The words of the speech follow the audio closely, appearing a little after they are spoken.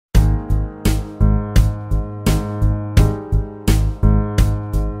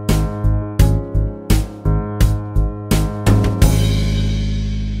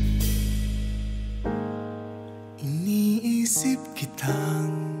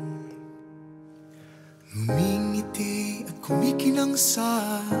kumikinang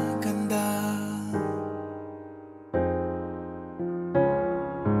sa ganda.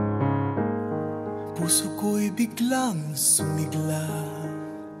 Puso ko'y biglang sumigla.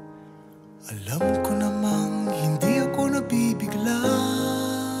 Alam ko namang hindi ako nabibigla.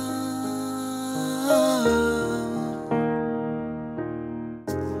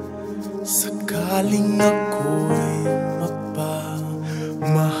 Sakaling ako'y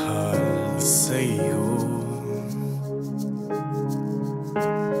magpamahal sa'yo,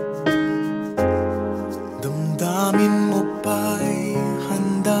 damdamin mo ba'y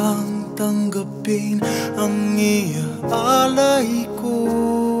handang tanggapin ang iaalay ko?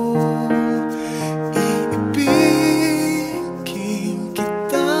 Iibigin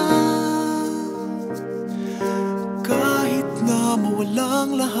kita kahit na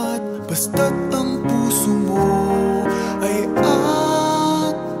mawalang lahat, basta't ang puso mo ay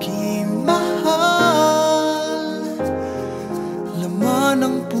aking mahal. Laman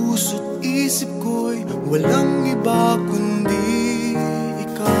ng puso't isip ko'y walang iba kundi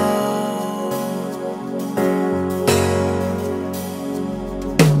ikaw.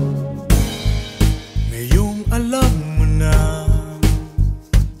 Ngayong alam mo na,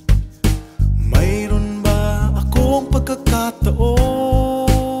 mayroon ba akong pagkakataon?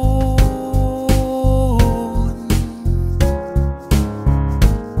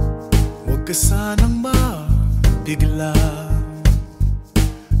 Huwag ka sanang mabigla.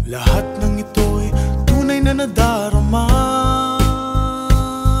 Lahat ng ito'y tunay na nadarama.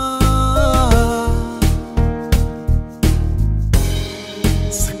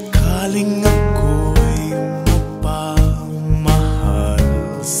 Sakaling ako'y magpamahal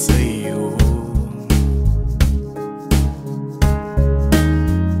sa'yo,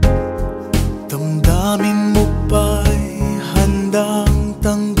 damdamin mo ba'y handang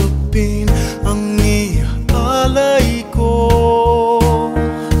tanggapin ang iaalay ko?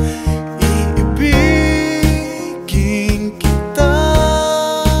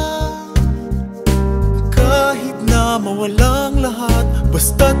 Mawalang lahat,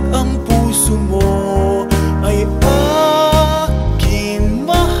 basta't ang puso mo ay aking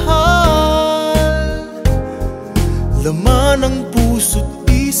mahal. Laman ng puso't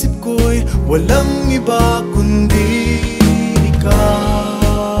isip ko'y walang iba kundi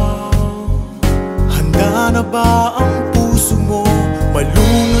ikaw. Handa na ba ang puso mo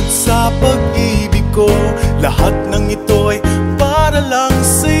malunod sa pag-ibig ko? Lahat ng ito'y para lang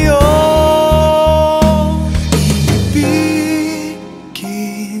sa'yo.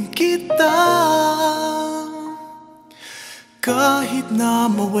 Kahit na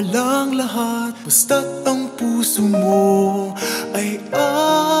mawalang lahat, basta't ang puso mo ay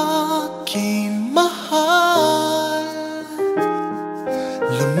aking mahal.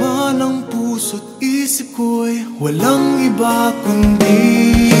 Laman ng puso't isip ko'y walang iba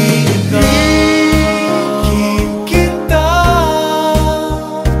kundi ikaw. Kita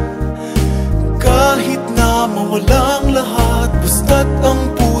kahit na mawalang lahat, basta't ang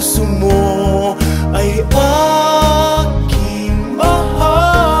puso mo ay aking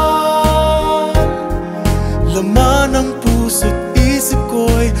mahal. Laman ng puso't isip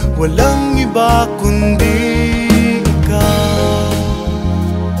ko'y walang iba kundi ikaw.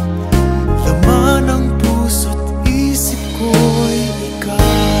 Laman ng puso't isip ko'y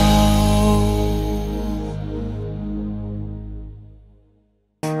ikaw.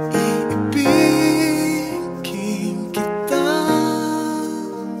 Iibigin kita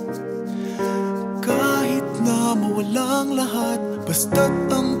kahit na mawalang lahat, basta't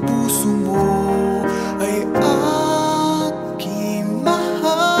ang puso mo